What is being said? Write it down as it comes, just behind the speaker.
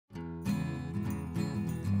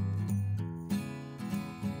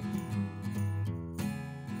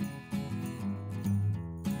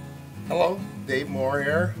Hello, Dave Moore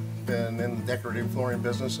here. Been in the decorative flooring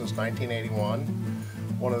business since 1981.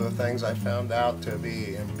 One of the things I found out to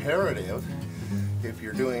be imperative if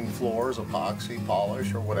you're doing floors, epoxy,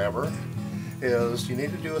 polish, or whatever, is you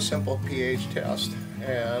need to do a simple pH test.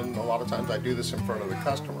 And a lot of times I do this in front of the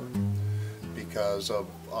customer because of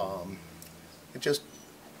it just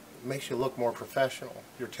makes you look more professional.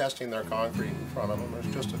 You're testing their concrete in front of them.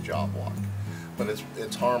 It's just a job lot, but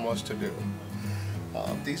it's harmless to do.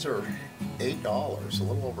 These are $8, a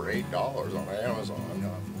little over $8 on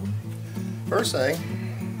Amazon. First thing,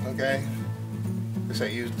 okay, they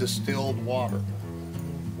say use distilled water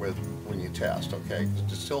when you test. Okay,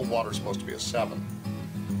 distilled water is supposed to be a 7.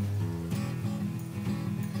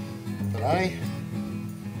 But I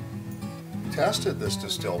tested this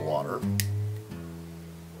distilled water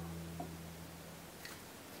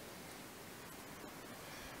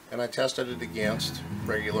and I tested it against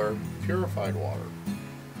regular purified water.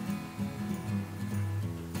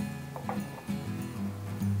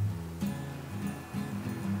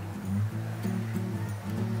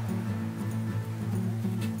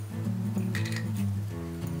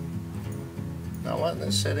 Now letting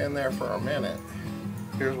this sit in there for a minute,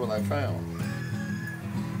 here's what I found.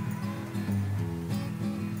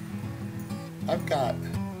 I've got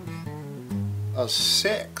a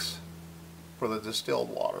 6 for the distilled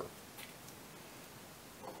water.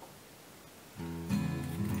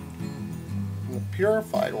 And the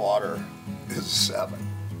purified water is 7.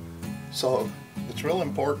 So it's real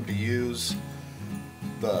important to use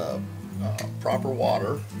the proper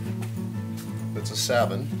water that's a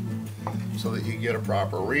 7 so that you get a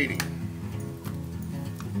proper reading.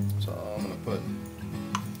 So I'm going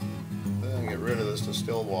to get rid of this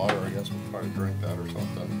distilled water. I guess we'll try to drink that or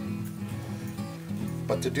something.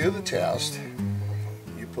 But to do the test,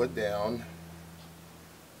 you put down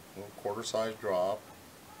a little quarter-size drop.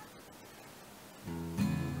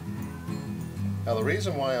 Now the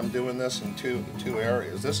reason why I'm doing this in two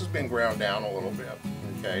areas, this has been ground down a little bit,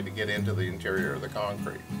 okay, to get into the interior of the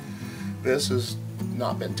concrete. This has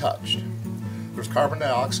not been touched. There's carbon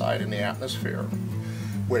dioxide in the atmosphere,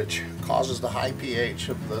 which causes the high pH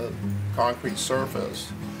of the concrete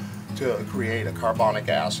surface to create a carbonic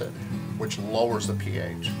acid, which lowers the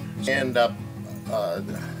pH. End up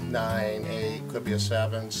 9, 8, could be a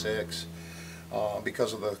 7, 6,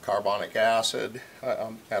 because of the carbonic acid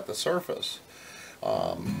at the surface.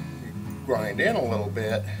 You grind in a little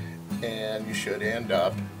bit and you should end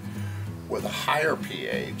up with a higher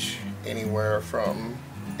pH, anywhere from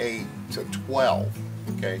 8 to 12,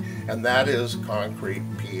 okay? And that is concrete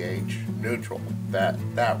pH neutral,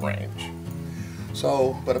 that range.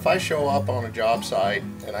 So, but if I show up on a job site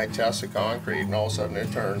and I test the concrete and all of a sudden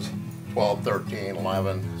it turns 12, 13,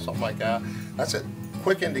 11, something like that, that's a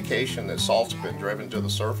quick indication that salt's been driven to the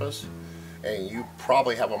surface and you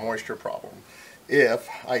probably have a moisture problem. If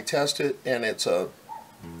I test it and it's a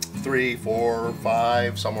 3, 4,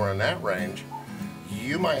 5, somewhere in that range,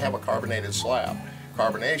 you might have a carbonated slab.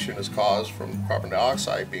 Carbonation is caused from carbon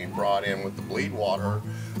dioxide being brought in with the bleed water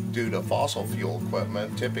due to fossil fuel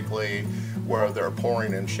equipment, typically where they're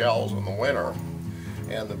pouring in shells in the winter.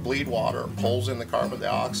 And the bleed water pulls in the carbon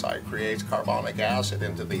dioxide, creates carbonic acid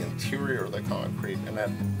into the interior of the concrete, and that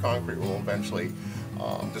concrete will eventually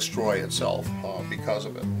destroy itself because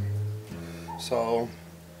of it. So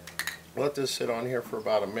let this sit on here for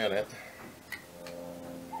about a minute.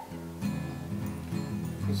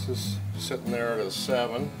 This is sitting there at a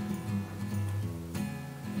 7.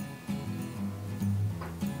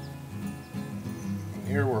 And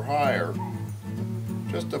here we're higher,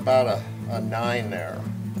 just about a 9 there.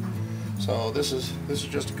 So this is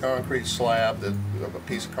just a concrete slab of a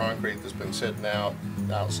piece of concrete that's been sitting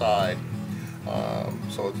outside.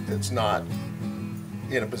 So it's not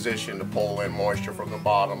in a position to pull in moisture from the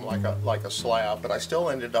bottom like a slab, but I still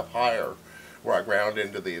ended up higher where I ground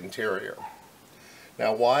into the interior.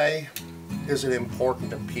 Now, why is it important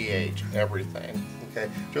to pH everything? Okay,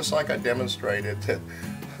 just like I demonstrated that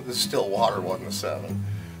the still water wasn't a 7,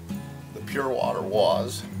 the pure water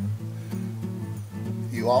was.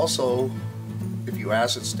 You also, if you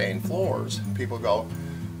acid stain floors, people go,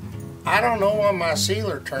 I don't know why my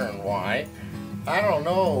sealer turned white. I don't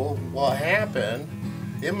know what happened.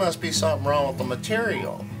 It must be something wrong with the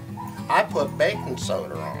material. I put baking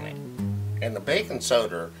soda on it, and the baking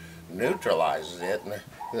soda neutralizes it, and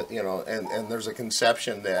you know, and there's a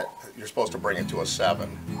conception that you're supposed to bring it to a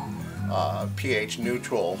 7. pH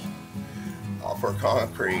neutral for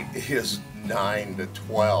concrete is 9 to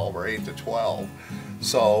 12 or 8 to 12.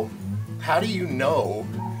 So how do you know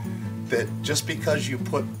that just because you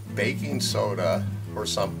put baking soda or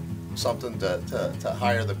some something to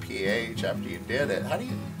higher the pH after you did it, how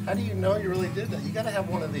do you know you really did that? You got to have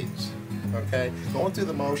one of these. Okay, going through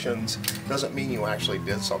the motions doesn't mean you actually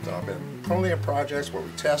did something. I've been plenty of projects where we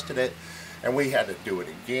tested it and we had to do it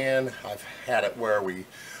again. I've had it where we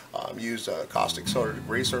used a caustic soda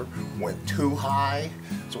degreaser, went too high,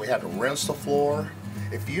 so we had to rinse the floor.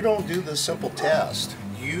 If you don't do this simple test,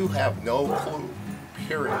 you have no clue,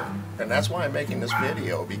 period. And that's why I'm making this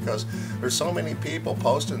video, because there's so many people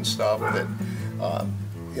posting stuff that,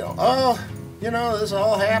 you know, oh, you know, this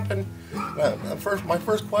all happened. My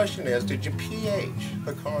first question is, did you pH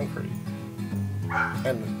the concrete?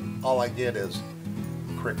 And all I get is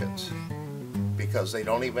crickets, because they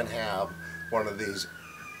don't even have one of these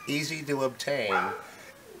easy to obtain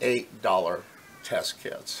 $8 test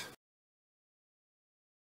kits.